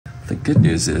The good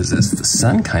news is the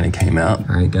sun kind of came out.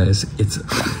 All right, guys, it's...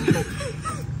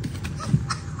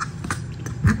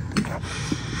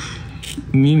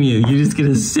 Mimi, you're just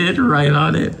gonna sit right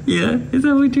on it. Yeah, is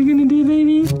that what you're gonna do,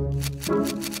 baby?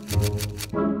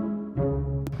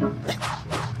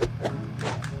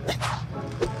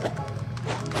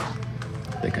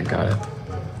 I think I got it.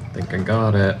 I think I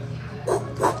got it.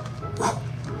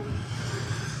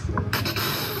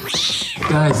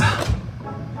 Guys,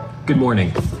 good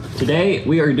morning. Today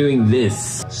we are doing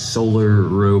this solar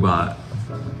robot.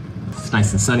 It's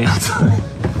nice and sunny outside.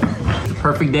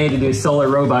 Perfect day to do a solar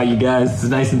robot, you guys. It's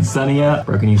nice and sunny out.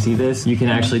 Bro, can you see this? You can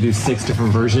actually do 6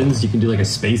 different versions. You can do like a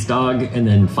space dog and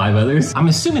then 5 others. I'm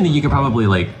assuming that you could probably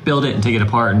like build it and take it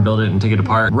apart and build it and take it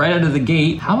apart. Right out of the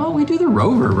gate, how about we do the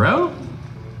rover, bro?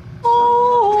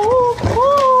 Oh,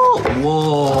 oh,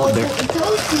 whoa.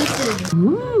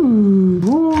 Ooh,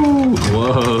 whoa.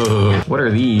 Whoa. What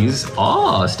are these?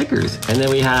 Oh, stickers. And then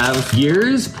we have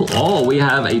gears. Oh, we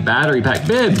have a battery pack.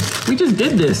 Bibs, we just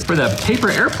did this for the paper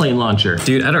airplane launcher.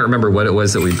 Dude, I don't remember what it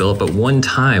was that we built, but one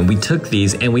time we took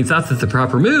these and we thought that the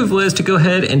proper move was to go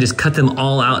ahead and just cut them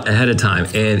all out ahead of time.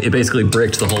 And it basically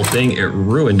bricked the whole thing. It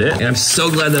ruined it. And I'm so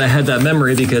glad that I had that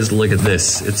memory because look at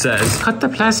this. It says, cut the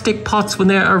plastic pots when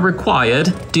they are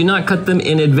required. Do not cut them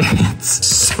in advance.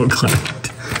 So glad.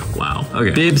 Wow.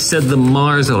 Okay. Bib said the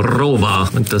Mars rover.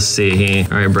 Let us see here.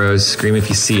 All right, bros. Scream if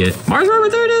you see it. Mars rover,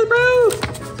 there it is, bro.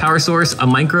 Power source, a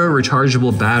micro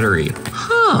rechargeable battery.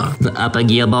 Huh. The upper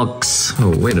gearbox.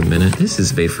 Oh, wait a minute. This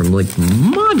is made from like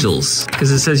modules. Because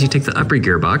it says you take the upper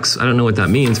gearbox. I don't know what that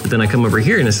means, but then I come over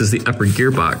here and it says the upper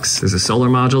gearbox. There's a solar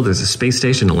module, there's a space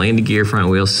station, a landing gear, front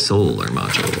wheel, solar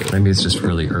module. Maybe it's just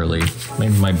really early.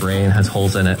 Maybe my brain has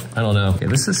holes in it. I don't know. Okay,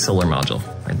 this is solar module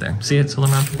right there. See it, solar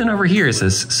module? Then over here it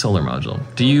says solar module.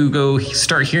 Do you go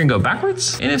start here and go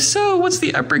backwards? And if so, what's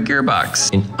the upper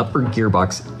gearbox? An upper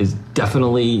gearbox is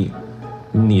definitely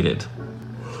needed.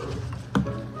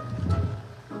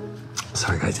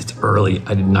 Sorry guys, it's early.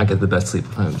 I did not get the best sleep.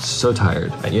 I'm so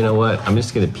tired. You know what? I'm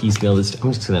just gonna piecemeal this.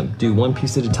 I'm just gonna do one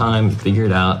piece at a time, figure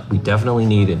it out. We definitely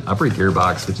need an upper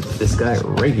gearbox, which is this guy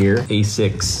right here,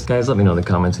 A6. Guys, let me know in the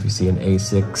comments if you see an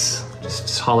A6.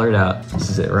 Just holler it out. This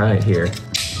is it right here.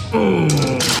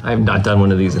 I have not done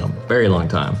one of these in a very long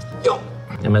time.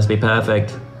 It must be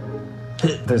perfect.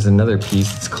 There's another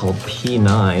piece, it's called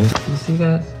P9. Can you see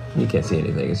that? You can't see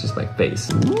anything, it's just my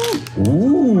face.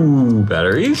 Ooh,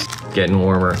 batteries. Getting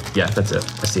warmer. Yeah, that's it,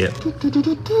 I see it.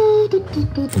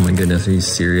 Oh my goodness, are you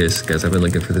serious? Guys, I've been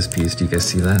looking for this piece. Do you guys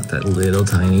see that? That little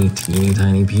tiny, teeny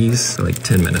tiny piece for like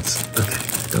 10 minutes. Okay,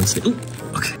 don't see, ooh,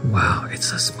 okay. Wow, it's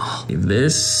so small.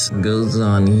 This goes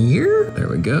on here. There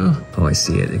we go. Oh, I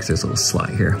see it, because there's a little slot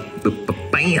here. Boop,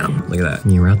 boop, bam, look at that.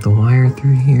 And you route the wire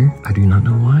through here. I do not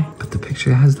know why, but the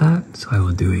picture has that, so I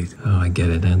will do it. Oh, I get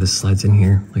it, and this slides in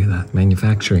here. Look at that,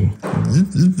 manufacturing.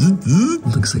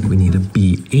 Looks like we need a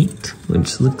B8,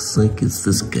 which looks like it's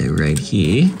this guy right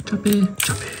here. Chop it,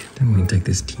 chop it. Then we can take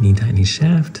this teeny tiny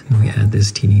shaft, and we add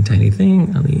this teeny tiny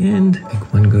thing on the end.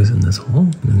 Like one goes in this hole,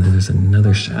 and then there's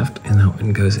another shaft, and that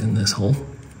one goes in this hole.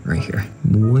 Right here.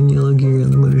 One yellow gear on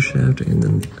the motor shaft, and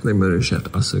then the other motor shaft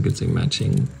also gets a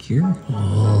matching gear.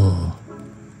 Oh,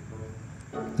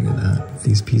 look at that. If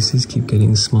these pieces keep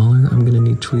getting smaller, I'm gonna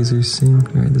need tweezers soon.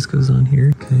 All right, this goes on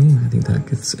here. Okay, I think that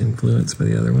gets influenced by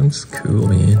the other ones. Cool,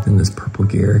 man. Then this purple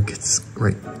gear gets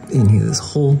right in here, this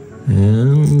hole.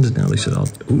 And now they should all,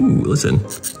 ooh, listen.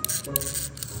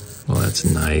 Oh, that's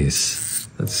nice.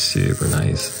 That's super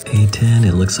nice. A10,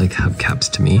 it looks like hubcaps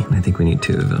to me. And I think we need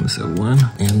 2 of them. So 1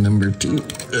 and number 2.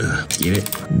 Get it?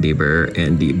 Deburr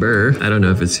and deburr. I don't know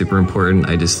if it's super important.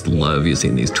 I just love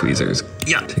using these tweezers.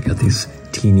 Yeah. Check out these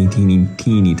teeny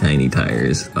tiny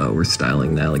tires. Oh, we're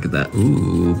styling now. Look at that.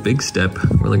 Ooh, big step.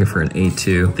 We're looking for an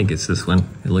A2. I think it's this one.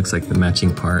 It looks like the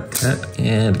matching part. Cut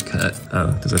and cut. Oh,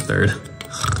 there's a third.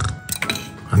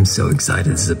 I'm so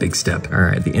excited, this is a big step. All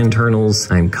right, the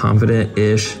internals, I'm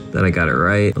confident-ish that I got it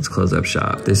right. Let's close up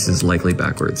shop. This is likely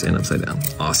backwards and upside down.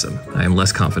 Awesome, I am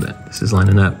less confident. This is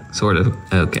lining up, sort of.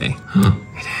 Okay,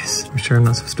 it is. I'm sure I'm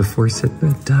not supposed to force it,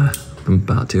 but I'm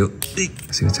about to.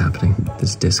 See what's happening.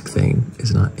 This disc thing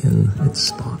is not in its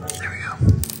spot. There we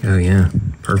go. Oh yeah,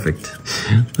 perfect.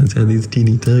 Let's add these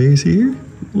teeny tires here.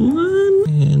 1,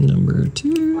 and number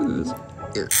 2 goes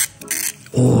here.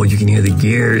 Oh, you can hear the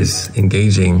gears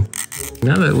engaging.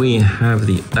 Now that we have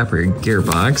the upper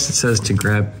gearbox, it says to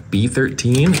grab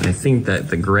B13. I think that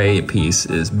the gray piece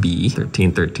is B.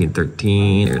 13, 13,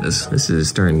 13. Here it is. This is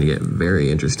starting to get very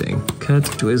interesting. Cut,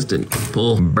 twist, and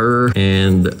pull. Burr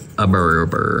and a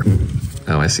burr.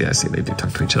 Oh, I see. They do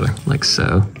talk to each other, like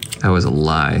so. That was a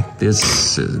lie.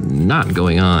 This is not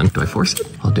going on. Do I force it?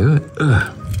 I'll do it.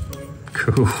 Ugh.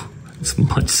 Cool. It's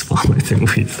much smaller than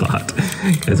we thought,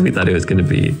 because we thought it was gonna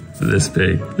be this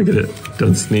big. Look at it,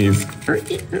 don't sneeze.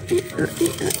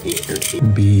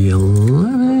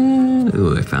 B11.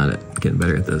 Ooh, I found it. Getting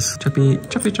better at this. Choppy,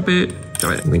 choppy, choppy. All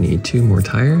right, we need 2 more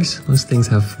tires. Most things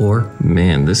have 4.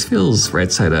 Man, this feels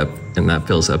right side up and that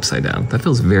feels upside down. That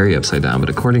feels very upside down,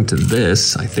 but according to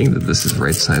this, I think that this is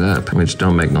right side up, which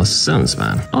don't make no sense,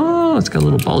 man. Oh, it's got a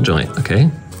little ball joint,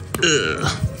 okay.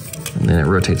 Ugh. And then it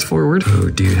rotates forward. Oh,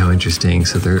 dude, how interesting.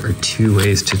 So there are 2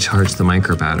 ways to charge the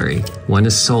micro battery. One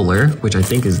is solar, which I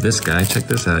think is this guy. Check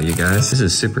this out, you guys. This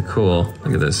is super cool.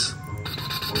 Look at this.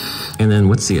 And then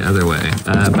what's the other way?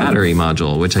 Battery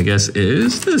module, which I guess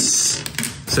is this.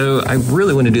 So I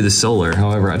really want to do the solar.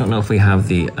 However, I don't know if we have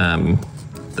the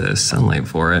sunlight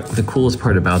for it. The coolest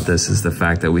part about this is the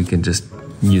fact that we can just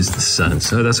use the sun.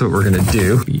 So that's what we're gonna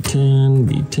do. B10,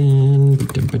 B10,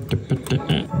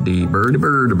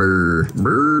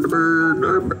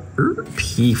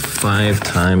 P5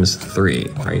 times 3,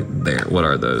 right there. What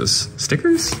are those?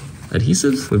 Stickers?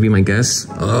 Adhesives would be my guess.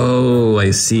 Oh,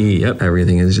 I see. Yep,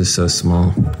 everything is just so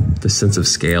small. The sense of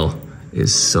scale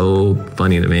is so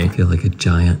funny to me. I feel like a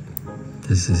giant.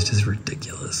 This is just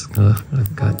ridiculous. Oh,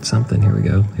 I've got something. Here we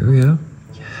go. Here we go.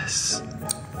 Yes.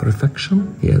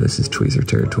 Perfection. Yeah, this is tweezer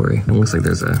territory. It looks like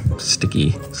there's a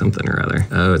sticky something or other.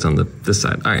 Oh, it's on this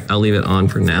side. All right, I'll leave it on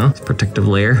for now. It's a protective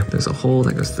layer. There's a hole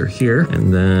that goes through here,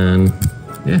 and then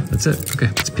yeah, that's it. Okay,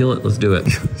 let's peel it. Let's do it.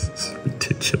 This is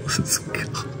ridiculous.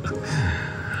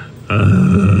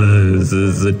 This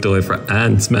is a toy for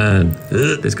ants, man.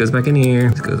 This goes back in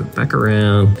here. This goes back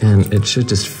around, and it should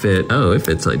just fit. Oh, it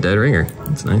fits like dead ringer.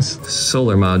 That's nice.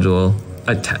 Solar module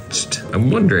attached.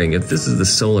 I'm wondering if this is the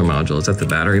solar module. Is that the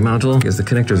battery module? Because the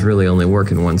connectors really only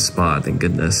work in one spot, thank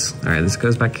goodness. All right, this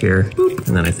goes back here. Boop.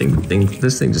 And then I think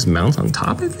this thing just mounts on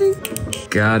top, I think.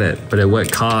 Got it, but at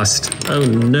what cost? Oh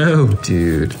no.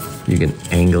 Dude, you can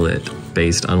angle it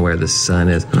based on where the sun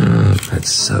is.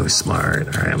 That's so smart.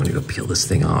 All right, I'm gonna go peel this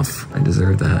thing off. I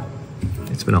deserve that.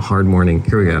 It's been a hard morning.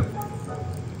 Here we go.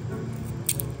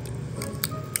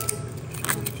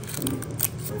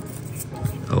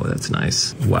 Oh, that's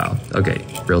nice. Wow. Okay,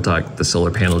 real talk. The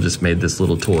solar panel just made this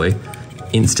little toy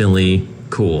instantly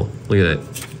cool. Look at it.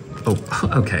 Oh,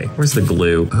 okay. Where's the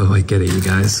glue? Oh, I get it, you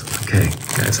guys. Okay,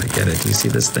 guys, I get it. Do you see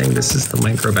this thing? This is the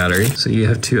micro battery. So you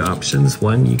have 2 options.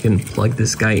 One, you can plug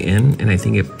this guy in, and I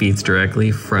think it feeds directly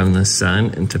from the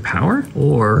sun into power.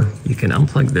 Or you can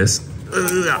unplug this.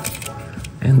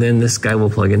 And then this guy will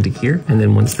plug into here. And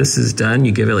then once this is done,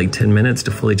 you give it like 10 minutes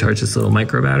to fully charge this little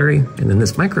micro battery. And then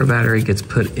this micro battery gets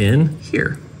put in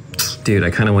here. Dude, I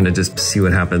kind of want to just see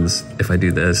what happens if I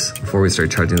do this before we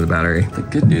start charging the battery. The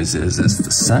good news is the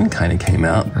sun kind of came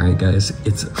out. All right, guys,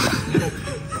 it's...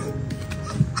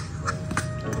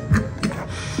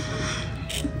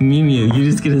 Mew Mew, you're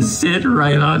just gonna sit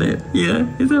right on it. Yeah,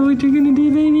 is that what you're gonna do,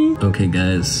 baby? Okay,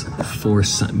 guys, for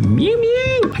some Mew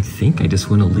Mew, I think I just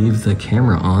want to leave the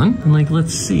camera on and like,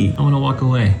 let's see. I want to walk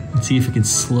away and see if it can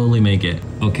slowly make it.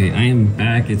 Okay, I am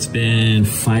back. It's been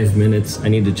 5 minutes. I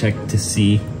need to check to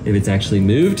see if it's actually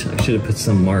moved. I should have put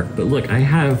some mark, but look, I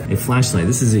have a flashlight.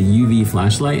 This is a UV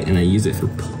flashlight, and I use it for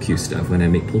pool cue stuff when I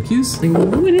make pool cues. Like,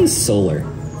 what is solar?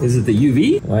 Is it the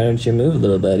UV? Why don't you move,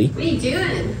 little buddy? What are you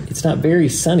doing? It's not very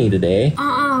sunny today.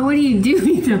 What are you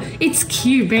doing though? It's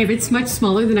cute, babe. It's much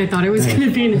smaller than I thought it was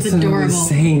gonna be, and it's adorable. What I was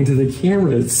saying to the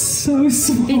camera, it's so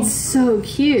small. It's so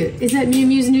cute. Is that Mew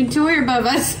Mew's new toy above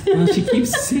us? Well, she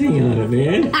keeps sitting on it,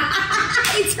 man.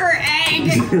 It's her egg.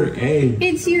 It's her egg.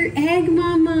 It's your egg,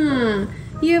 mama.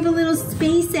 You have a little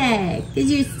space egg.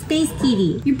 It's your space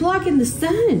kitty. You're blocking the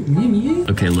sun.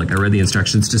 Okay, look, I read the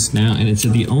instructions just now, and it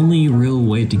said the only real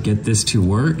way to get this to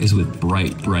work is with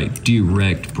bright,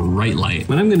 direct, bright light.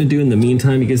 What I'm gonna do in the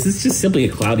meantime, because this is just simply a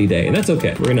cloudy day, and that's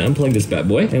okay. We're gonna unplug this bad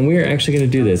boy, and we're actually gonna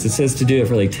do this. It says to do it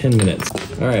for like 10 minutes.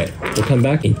 All right, we'll come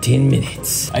back in 10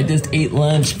 minutes. I just ate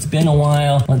lunch. It's been a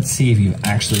while. Let's see if you've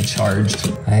actually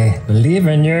charged. I believe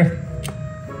in you.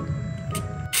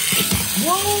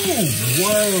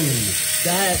 Whoa,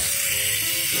 that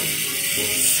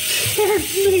scared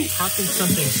me. How can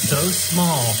something so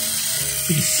small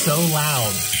be so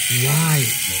loud? Why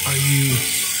are you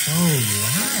so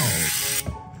loud?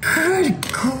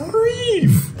 Good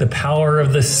grief. The power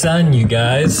of the sun, you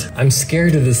guys. I'm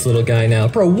scared of this little guy now.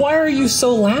 Bro, why are you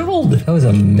so loud? That was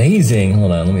amazing.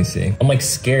 Hold on, let me see. I'm like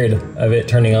scared of it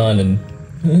turning on and...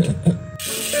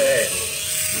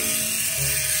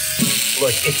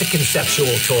 Look, it's a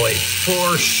conceptual toy,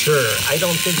 for sure. I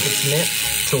don't think it's meant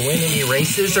to win any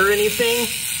races or anything,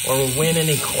 or win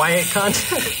any quiet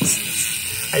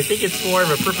contests. I think it's more of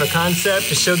a proof of concept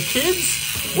to show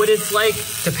kids what it's like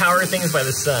to power things by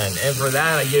the sun. And for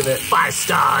that, I give it 5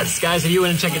 stars. Guys, if you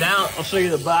want to check it out, I'll show you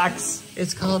the box.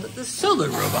 It's called the Solar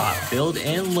Robot Build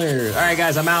and Learn. All right,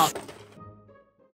 guys, I'm out.